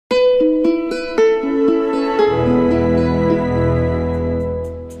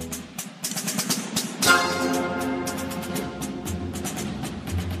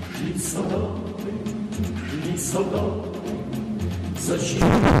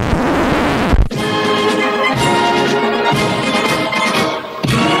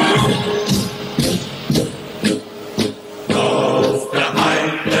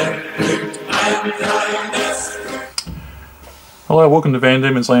Hello, welcome to Van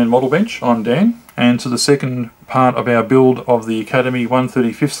Diemen's Land Model Bench. I'm Dan, and to the second part of our build of the Academy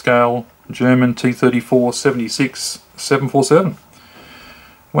 1/35 scale German T-34 76 747.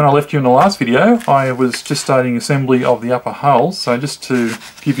 When I left you in the last video, I was just starting assembly of the upper hull, so just to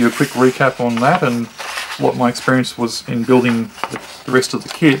give you a quick recap on that and what my experience was in building the rest of the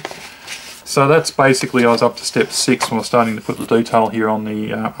kit. So that's basically, I was up to step 6 when I was starting to put the detail here on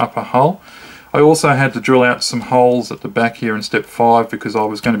the upper hull. I also had to drill out some holes at the back here in step 5 because I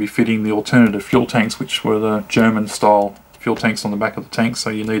was going to be fitting the alternative fuel tanks, which were the German style fuel tanks on the back of the tank, so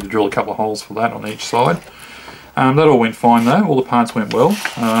you need to drill a couple of holes for that on each side. That all went fine though, all the parts went well.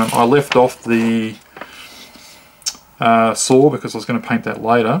 I left off the saw because I was going to paint that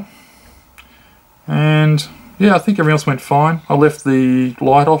later. And yeah, I think everything else went fine. I left the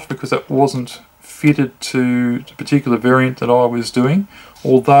light off because that wasn't fitted to the particular variant that I was doing,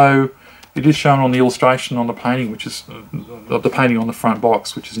 although it is shown on the illustration on the painting, which is the painting on the front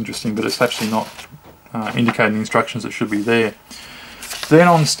box, which is interesting, but it's actually not indicating the instructions that should be there. Then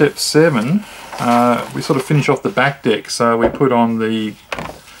on step 7, we sort of finish off the back deck, so we put on the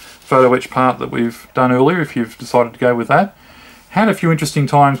photo etch part that we've done earlier, if you've decided to go with that. Had a few interesting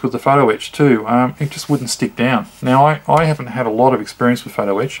times with the photo etch too. It just wouldn't stick down. Now I haven't had a lot of experience with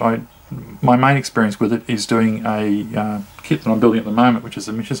photo etch. My main experience with it is doing a kit that I'm building at the moment, which is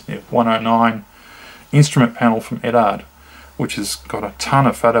a 109 instrument panel from Edard, which has got a ton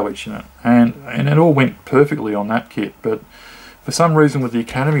of photo etch in it, and it all went perfectly on that kit. But for some reason with the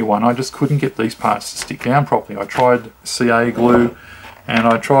Academy one, I just couldn't get these parts to stick down properly. I tried CA glue, and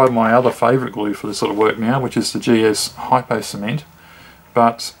I tried my other favourite glue for this sort of work now, which is the GS Hypo Cement,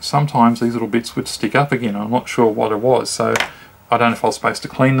 but sometimes these little bits would stick up again. I'm not sure what it was, so I don't know if I was supposed to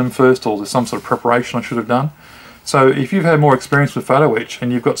clean them first or there's some sort of preparation I should have done. So if you've had more experience with photo etch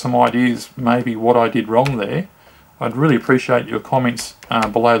and you've got some ideas maybe what I did wrong there, I'd really appreciate your comments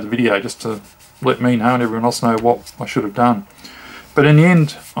below the video just to let me know and everyone else know what I should have done. But in the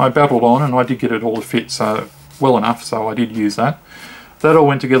end I battled on and I did get it all to fit, so well enough, so I did use that. That all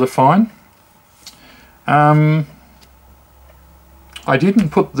went together fine. I didn't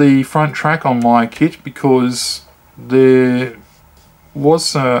put the front track on my kit because there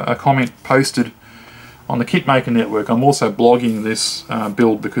was a comment posted on the Kitmaker network. I'm also blogging this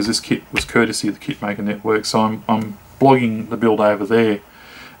build because this kit was courtesy of the Kitmaker network, so I'm blogging the build over there.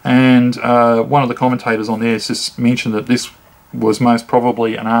 And one of the commentators on there just mentioned that this was most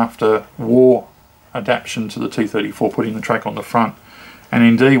probably an after-war adaptation to the T-34, putting the track on the front. And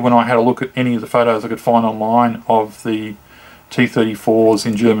indeed, when I had a look at any of the photos I could find online of the T-34s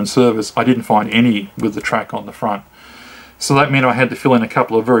in German service, I didn't find any with the track on the front. So that meant I had to fill in a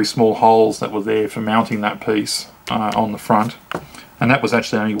couple of very small holes that were there for mounting that piece on the front. And that was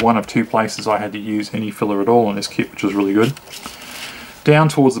actually only one of 2 places I had to use any filler at all in this kit, which was really good. Down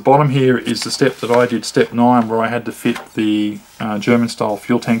towards the bottom here is the step that I did, step 9, where I had to fit the German style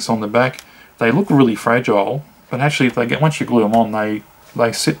fuel tanks on the back. They look really fragile, but actually if once you glue them on,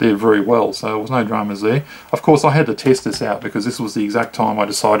 they sit there very well, so there was no dramas there. Of course I had to test this out because this was the exact time I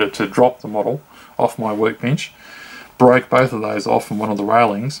decided to drop the model off my workbench. Broke both of those off from one of the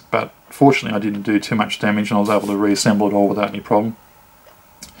railings, but fortunately I didn't do too much damage and I was able to reassemble it all without any problem.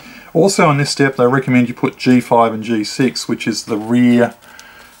 Also on this step they recommend you put G5 and G6, which is the rear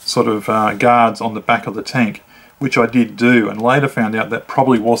sort of guards on the back of the tank, which I did do, and later found out that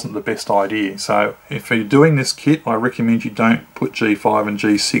probably wasn't the best idea. So if you're doing this kit, I recommend you don't put G5 and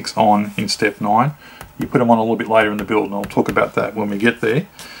G6 on in step 9. You put them on a little bit later in the build, and I'll talk about that when we get there.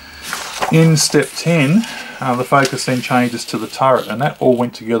 In step 10, the focus then changes to the turret, and that all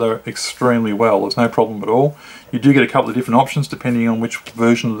went together extremely well. There's no problem at all. You do get a couple of different options depending on which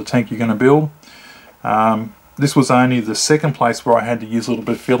version of the tank you're going to build. This was only the second place where I had to use a little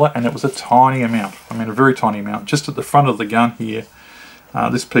bit of filler, and it was a tiny amount. I mean, a very tiny amount. Just at the front of the gun here,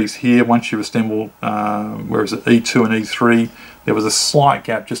 this piece here, once you've assembled, where is it, E2 and E3, there was a slight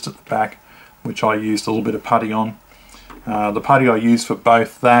gap just at the back, which I used a little bit of putty on. The putty I used for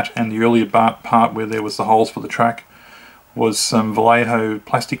both that and the earlier part where there was the holes for the track was some Vallejo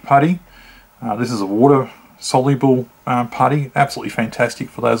plastic putty. This is a water soluble putty, absolutely fantastic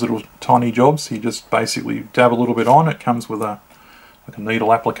for those little tiny jobs. You just basically dab a little bit on. It comes with like a needle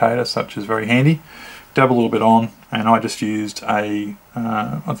applicator, such is very handy. Dab a little bit on, and I just used I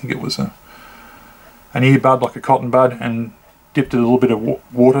think it was an earbud, like a cotton bud, and dipped it a little bit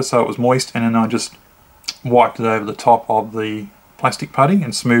of water so it was moist, and then I just wiped it over the top of the plastic putty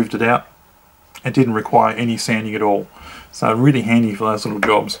and smoothed it out. It didn't require any sanding at all, so really handy for those little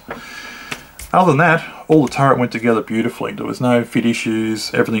jobs. Other than that, all the turret went together beautifully. There was no fit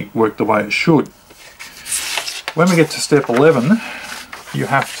issues, everything worked the way it should. When we get to step 11, you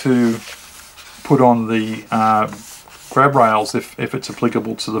have to put on the grab rails if it's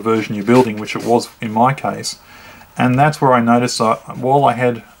applicable to the version you're building, which it was in my case. And that's where I noticed that while I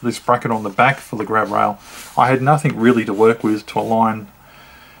had this bracket on the back for the grab rail, I had nothing really to work with to align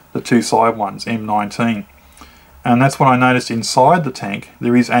the two side ones, M19. And that's when I noticed inside the tank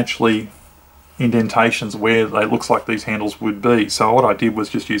there is actually indentations where it looks like these handles would be. So what I did was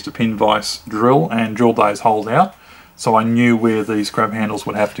just use a pin vise drill and drilled those holes out, so I knew where these grab handles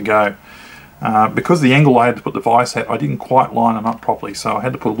would have to go. Because the angle I had to put the vise at, I didn't quite line them up properly, so I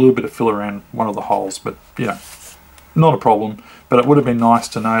had to put a little bit of filler around one of the holes, but you know, not a problem. But it would have been nice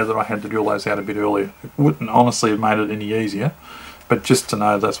to know that I had to drill those out a bit earlier. It wouldn't honestly have made it any easier, but just to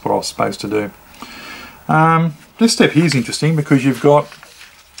know that's what I was supposed to do. This step here is interesting because you've got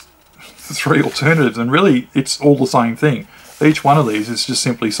three alternatives, and really it's all the same thing. Each one of these is just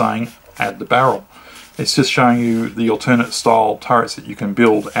simply saying add the barrel. It's just showing you the alternate style turrets that you can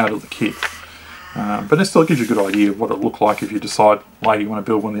build out of the kit. But it still gives you a good idea of what it looked like if you decide later you want to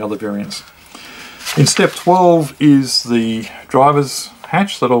build one of the other variants. In step 12 is the driver's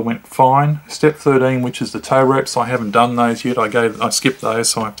hatch. That all went fine. Step 13, which is the tow ropes, I haven't done those yet. I skipped those,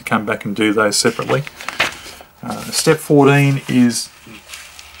 so I have to come back and do those separately. Step 14 is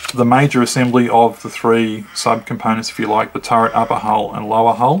the major assembly of the three sub-components, if you like, the turret upper hull and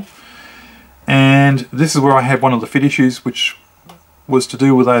lower hull. And this is where I had one of the fit issues, which was to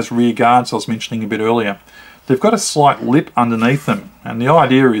do with those rear guards I was mentioning a bit earlier. They've got a slight lip underneath them, and the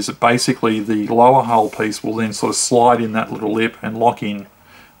idea is that basically the lower hull piece will then sort of slide in that little lip and lock in,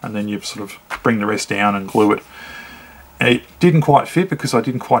 and then you sort of bring the rest down and glue it. It didn't quite fit because I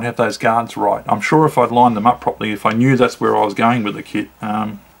didn't quite have those guards right. I'm sure if I'd lined them up properly, if I knew that's where I was going with the kit,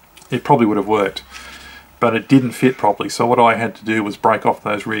 it probably would have worked. But it didn't fit properly, so what I had to do was break off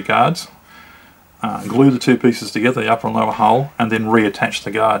those rear guards, glue the two pieces together, the upper and lower hull, and then reattach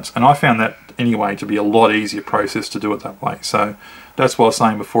the guards. And I found that anyway to be a lot easier process to do it that way. So that's what I was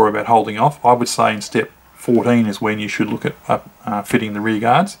saying before about holding off. I would say in step 14 is when you should look at fitting the rear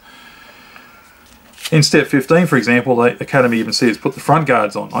guards. In step 15, for example, the Academy even says put the front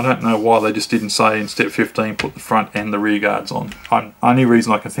guards on. I don't know why they just didn't say in step 15 put the front and the rear guards on. Only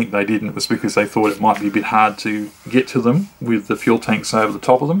reason I can think they didn't was because they thought it might be a bit hard to get to them with the fuel tanks over the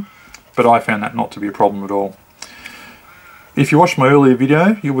top of them. But I found that not to be a problem at all. If you watched my earlier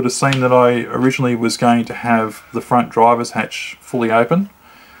video, you would have seen that I originally was going to have the front driver's hatch fully open,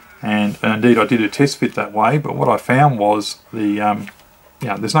 and indeed I did a test fit that way. But what I found was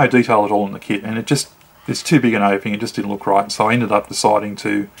there's no detail at all in the kit, and it's too big an opening. It just didn't look right. So I ended up deciding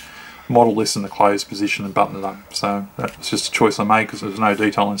to model this in the closed position and button it up. So that was just a choice I made because there was no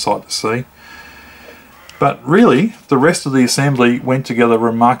detail inside to see. But really, the rest of the assembly went together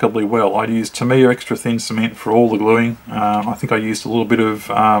remarkably well. I used Tamiya extra thin cement for all the gluing. I think I used a little bit of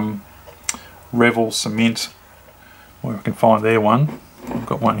Revel cement, where I can find there one. I've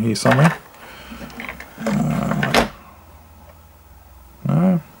got one here somewhere.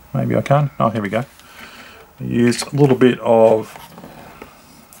 No, maybe I can't. Oh, here we go. I used a little bit of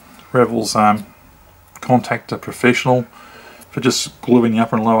Revel's Contactor Professional for just gluing the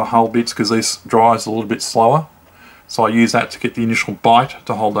upper and lower hull bits because this dries a little bit slower. So I use that to get the initial bite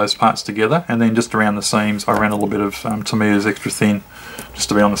to hold those parts together, and then just around the seams I ran a little bit of Tamiya's extra thin just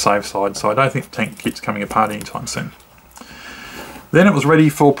to be on the safe side. So I don't think the tank kit's coming apart anytime soon. Then it was ready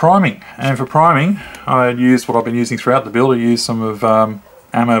for priming, and for priming I used what I've been using throughout the build. I used some of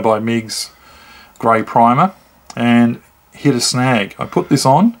Ammo by MiG's grey primer and hit a snag. I put this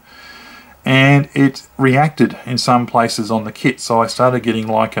on and it reacted in some places on the kit, so I started getting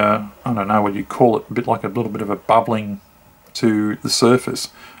like I don't know what you'd call it, a bit like a little bit of a bubbling to the surface.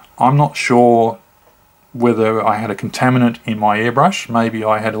 I'm not sure whether I had a contaminant in my airbrush. Maybe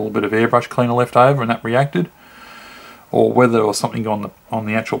I had a little bit of airbrush cleaner left over and that reacted, or whether there was something on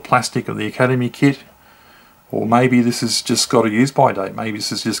the actual plastic of the Academy kit, or maybe this has just got a use by date. Maybe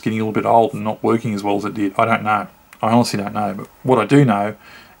this is just getting a little bit old and not working as well as it did. I don't know. I honestly don't know. But what I do know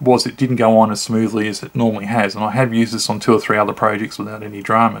was it didn't go on as smoothly as it normally has, and I have used this on 2 or 3 other projects without any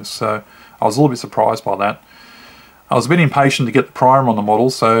dramas, so I was a little bit surprised by that. I was a bit impatient to get the primer on the model,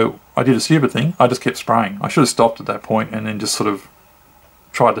 so I did a stupid thing. I just kept spraying. I should have stopped at that point and then just sort of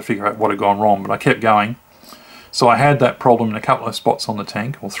tried to figure out what had gone wrong, but I kept going. So I had that problem in a couple of spots on the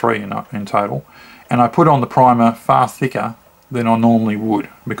tank, or 3 in total, and I put on the primer far thicker than I normally would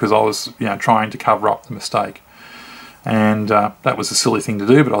because I was trying to cover up the mistake. And that was a silly thing to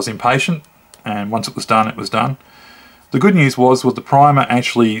do, but I was impatient, and once it was done, it was done. The good news was the primer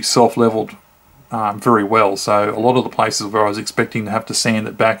actually self-leveled very well, so a lot of the places where I was expecting to have to sand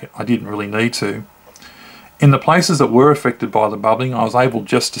it back, I didn't really need to. In the places that were affected by the bubbling, I was able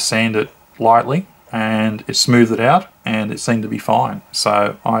just to sand it lightly, and it smoothed it out, and it seemed to be fine.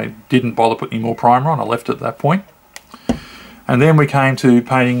 So I didn't bother putting any more primer on, I left it at that point. And then we came to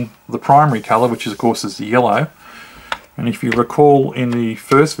painting the primary colour, which of course is the yellow. And if you recall in the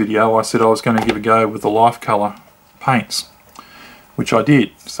first video, I said I was going to give a go with the life colour paints, which I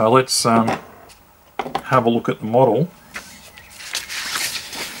did. So let's have a look at the model. As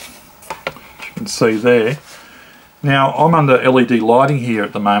you can see there. Now I'm under LED lighting here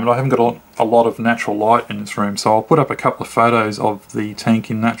at the moment. I haven't got a lot of natural light in this room, so I'll put up a couple of photos of the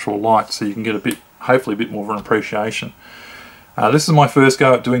tank in natural light so you can get a bit, hopefully a bit more of an appreciation. This is my first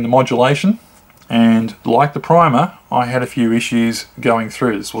go at doing the modulation. And like the primer, I had a few issues going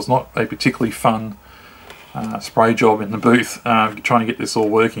through. This was not a particularly fun spray job in the booth, trying to get this all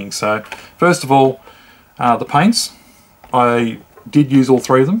working. So first of all, the paints, I did use all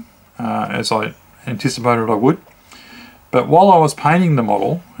three of them, as I anticipated I would. But while I was painting the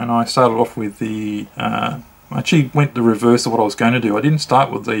model, and I started off with the, I actually went the reverse of what I was going to do. I didn't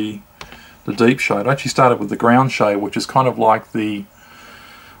start with the deep shade. I actually started with the ground shade, which is kind of like the,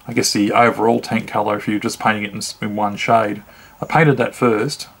 I guess, the overall tank colour if you're just painting it in one shade. I painted that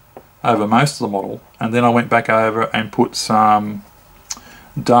first over most of the model, and then I went back over and put some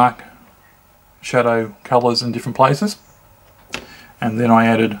dark shadow colours in different places, and then I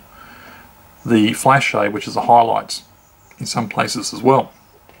added the flash shade, which is the highlights, in some places as well.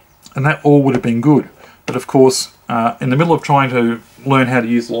 And that all would have been good, but of course in the middle of trying to learn how to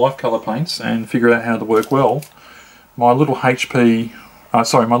use life colour paints and figure out how to work well, my little my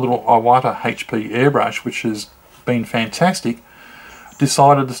little Iwata HP airbrush, which has been fantastic,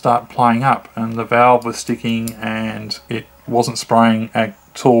 decided to start playing up, and the valve was sticking and it wasn't spraying at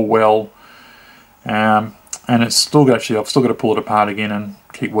all well, and it's still actually, I've still got to pull it apart again and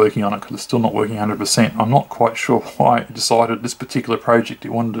keep working on it because it's still not working 100%. I'm not quite sure why it decided this particular project it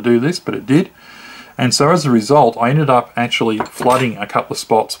wanted to do this, but it did. And so as a result, I ended up actually flooding a couple of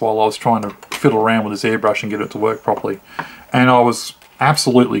spots while I was trying to fiddle around with this airbrush and get it to work properly. And I was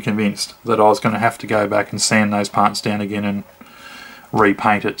absolutely convinced that I was going to have to go back and sand those parts down again and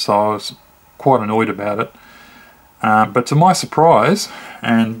repaint it, so I was quite annoyed about it. But to my surprise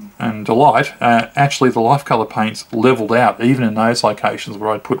and delight, actually the life colour paints levelled out, even in those locations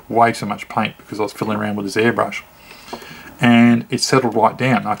where I'd put way too much paint because I was fiddling around with this airbrush. And it settled right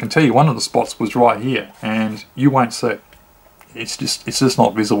down. I can tell you one of the spots was right here, and you won't see it. It's just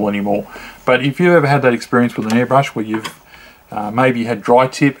not visible anymore. But if you ever had that experience with an airbrush where you've maybe had dry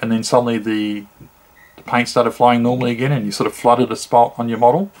tip and then suddenly the paint started flowing normally again and you sort of flooded a spot on your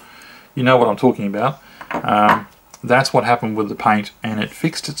model, you know what I'm talking about. That's what happened with the paint, and it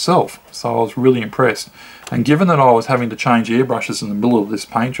fixed itself. So I was really impressed. And given that I was having to change airbrushes in the middle of this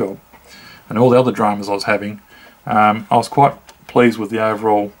paint job and all the other dramas I was having, I was quite pleased with the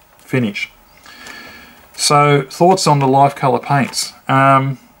overall finish. So thoughts on the life colour paints.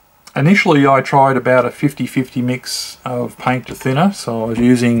 Initially I tried about a 50-50 mix of paint to thinner, so I was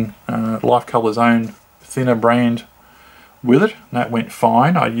using Life Colour's own thinner brand with it, and that went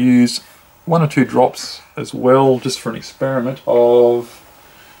fine. I used 1 or 2 drops as well, just for an experiment of,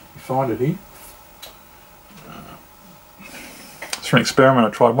 find it here. Just for an experiment I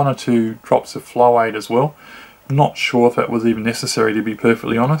tried 1 or 2 drops of Flow Aid as well. I'm not sure if that was even necessary, to be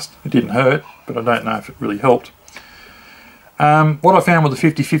perfectly honest. It didn't hurt, but I don't know if it really helped. What I found with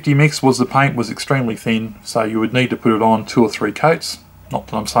the 50-50 mix was the paint was extremely thin, so you would need to put it on 2 or 3 coats. Not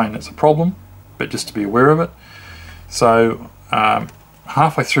that I'm saying that's a problem, but just to be aware of it. So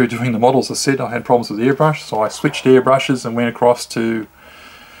halfway through doing the models, I said I had problems with the airbrush, so I switched airbrushes and went across to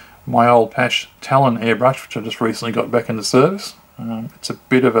my old Pash Talon airbrush, which I just recently got back into service. It's a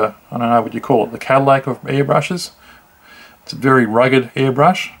bit of a, I don't know what you call it, the Cadillac of airbrushes. It's a very rugged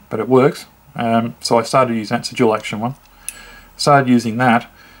airbrush, but it works. So I started using that. It's a dual action one. Started using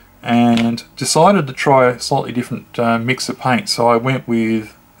that and decided to try a slightly different mix of paint. So I went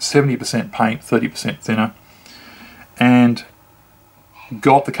with 70% paint, 30% thinner, and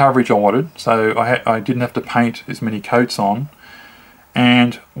got the coverage I wanted. So I didn't have to paint as many coats on,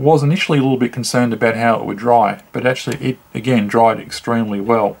 and was initially a little bit concerned about how it would dry, but actually it again dried extremely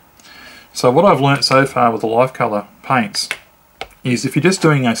well. So what I've learnt so far with the Life Colour paints is if you're just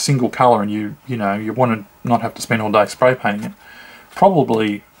doing a single colour and you want to not have to spend all day spray painting it,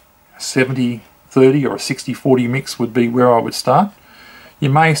 probably 70-30 or a 60-40 mix would be where I would start. You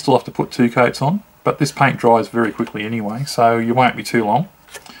may still have to put 2 coats on, but this paint dries very quickly anyway, so you won't be too long.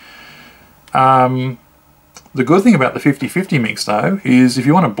 The good thing about the 50-50 mix though is if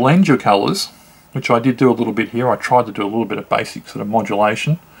you want to blend your colours, which I did do a little bit here, I tried to do a little bit of basic sort of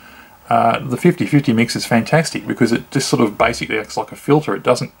modulation. The 50-50 mix is fantastic because it just sort of basically acts like a filter. It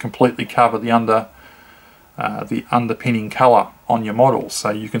doesn't completely cover the underpinning colour on your model, so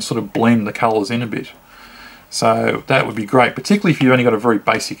you can sort of blend the colours in a bit. So that would be great, particularly if you've only got a very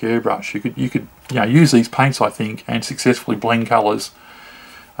basic airbrush. You could use these paints, I think, and successfully blend colours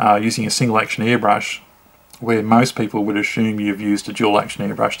using a single action airbrush, where most people would assume you've used a dual action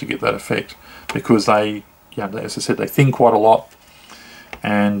airbrush to get that effect, because they, as I said, they thin quite a lot,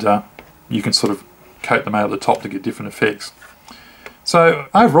 and you can sort of coat them over the top to get different effects. So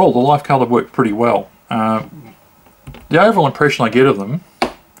overall, the life colour worked pretty well. The overall impression I get of them,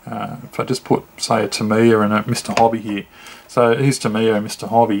 if I just put, say, a Tamiya and a Mr. Hobby here. So here's Tamiya and Mr.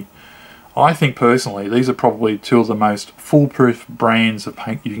 Hobby. I think personally these are probably two of the most foolproof brands of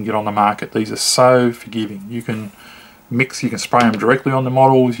paint you can get on the market. These are so forgiving. You can mix, you can spray them directly on the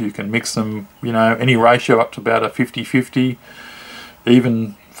models, you can mix them, any ratio up to about a 50-50,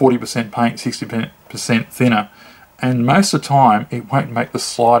 even 40% paint, 60% thinner. And most of the time it won't make the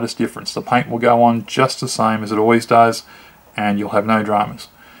slightest difference. The paint will go on just the same as it always does, and you'll have no dramas.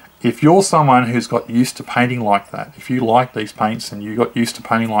 If you're someone who's got used to painting like that, if you like these paints and you got used to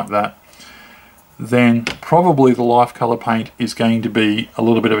painting like that, then probably the life colour paint is going to be a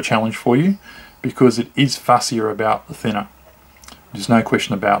little bit of a challenge for you, because it is fussier about the thinner. There's no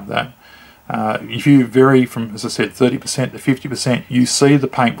question about that. If you vary from, as I said, 30% to 50%, you see the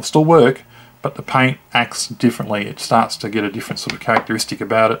paint will still work, but the paint acts differently. It starts to get a different sort of characteristic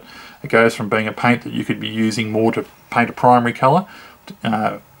about it. It goes from being a paint that you could be using more to paint a primary colour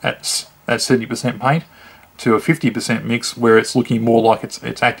at 70% paint, to a 50% mix where it's looking more like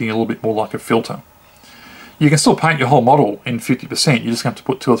it's acting a little bit more like a filter. You can still paint your whole model in 50%, you just have to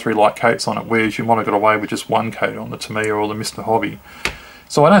put 2 or 3 light coats on it, whereas you might have got away with just 1 coat on the Tamiya or the Mr. Hobby.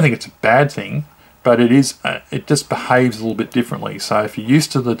 So I don't think it's a bad thing, but it is it just behaves a little bit differently. So if you're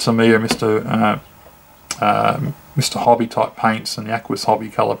used to the Tamiya Mr. Hobby type paints and the Aquas Hobby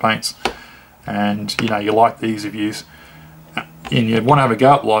colour paints, and you like the ease of use, and you want to have a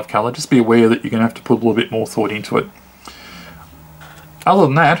go at live colour, just be aware that you're going to have to put a little bit more thought into it. Other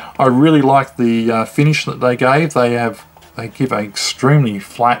than that, I really like the finish that they gave. They give an extremely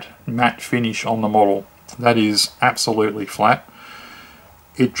flat matte finish on the model. That is absolutely flat.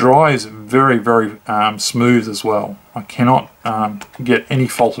 It dries very, very smooth as well. I cannot get any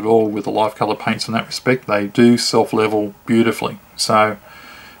fault at all with the live colour paints in that respect. They do self-level beautifully. So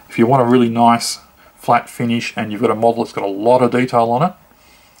if you want a really nice flat finish and you've got a model that's got a lot of detail on it,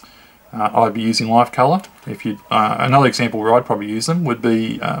 I'd be using live colour. If you another example where I'd probably use them would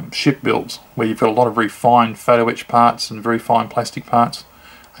be ship builds, where you've got a lot of very fine photo etch parts and very fine plastic parts,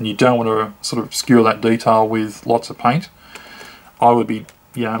 and you don't want to sort of obscure that detail with lots of paint. I would be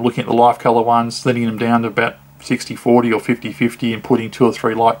looking at the live colour ones, letting them down to about 60-40 or 50-50 and putting 2 or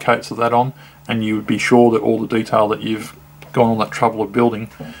 3 light coats of that on, and you would be sure that all the detail that you've gone all that trouble of building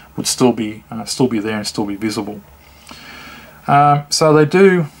would still be there and still be visible. So they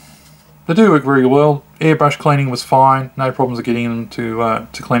do work very well. Airbrush cleaning was fine, no problems of getting them to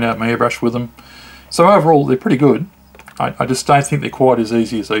clean out my airbrush with them. So overall they're pretty good. I just don't think they're quite as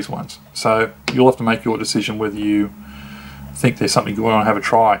easy as these ones. So you'll have to make your decision whether you think there's something you want to have a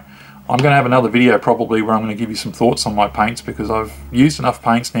try. I'm going to have another video probably where I'm going to give you some thoughts on my paints, because I've used enough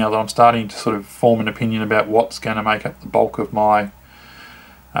paints now that I'm starting to sort of form an opinion about what's going to make up the bulk of my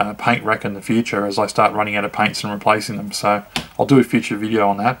paint rack in the future as I start running out of paints and replacing them. So I'll do a future video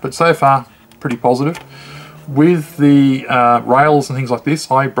on that, but so far pretty positive. With the rails and things like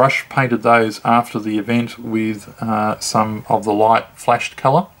this, I brush painted those after the event with some of the light flashed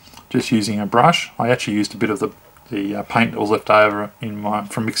colour, just using a brush. I actually used a bit of the paint that was left over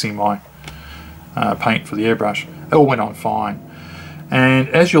from mixing my paint for the airbrush. It all went on fine. And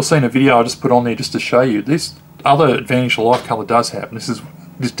as you'll see in a video I just put on there just to show you, this other advantage the live colour does have, and this is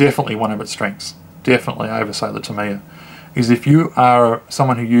definitely one of its strengths, definitely over, say, the Tamiya, is if you are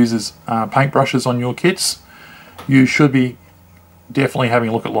someone who uses paint brushes on your kits, you should be definitely having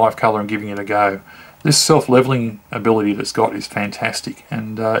a look at live colour and giving it a go. This self-leveling ability that it's got is fantastic,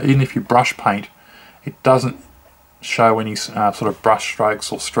 and even if you brush paint, it doesn't show any sort of brush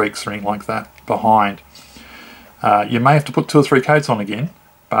strokes or streaks or anything like that behind. You may have to put 2 or 3 coats on again,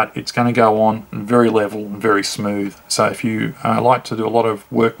 but it's going to go on very level and very smooth. So if you like to do a lot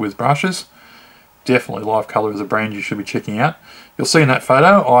of work with brushes, definitely Live Colour is a brand you should be checking out. You'll see in that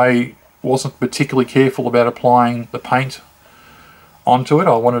photo I wasn't particularly careful about applying the paint onto it.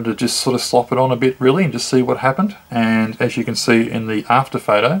 I wanted to just sort of slop it on a bit really and just see what happened, and as you can see in the after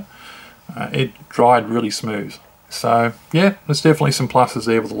photo, it dried really smooth. So yeah, there's definitely some pluses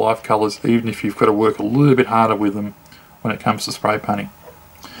there with the live colours, even if you've got to work a little bit harder with them when it comes to spray painting.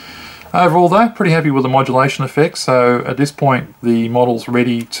 Overall though, pretty happy with the modulation effect. So at this point the model's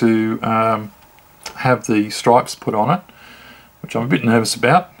ready to have the stripes put on it, which I'm a bit nervous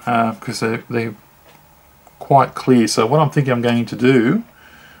about because they're quite clear. So what I'm thinking I'm going to do, when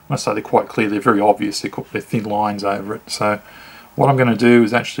I say they're quite clear, they're very obvious, they're thin lines over it. So what I'm going to do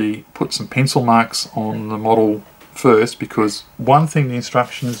is actually put some pencil marks on the model first, because one thing the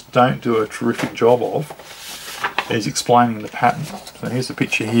instructions don't do a terrific job of is explaining the pattern. So here's the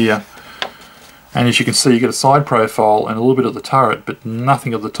picture here, and as you can see you get a side profile and a little bit of the turret but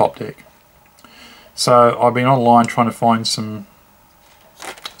nothing of the top deck. So I've been online trying to find some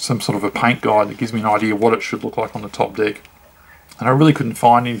sort of a paint guide that gives me an idea what it should look like on the top deck, and I really couldn't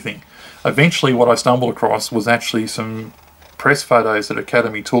find anything. Eventually what I stumbled across was actually some press photos that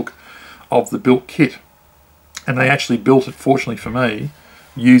Academy took of the built kit, and they actually built it, fortunately for me,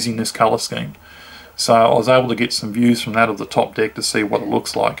 using this colour scheme. So I was able to get some views from that of the top deck to see what it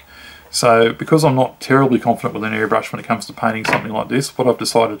looks like. So because I'm not terribly confident with an airbrush when it comes to painting something like this, what I've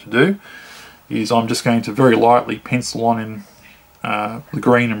decided to do is I'm just going to very lightly pencil on in the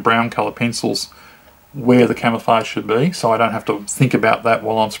green and brown colour pencils where the camouflage should be, so I don't have to think about that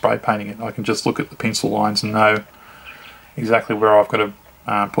while I'm spray painting it. I can just look at the pencil lines and know exactly where I've got to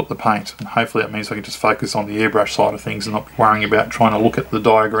put the paint, and hopefully that means I can just focus on the airbrush side of things and not be worrying about trying to look at the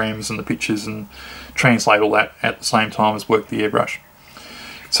diagrams and the pictures and translate all that at the same time as work the airbrush.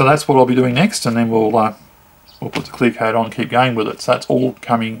 So that's what I'll be doing next, and then we'll put the clear coat on and keep going with it. So that's all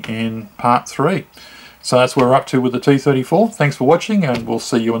coming in part 3. So that's where we're up to with the T-34. Thanks for watching, and we'll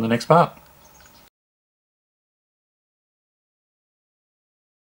see you in the next part.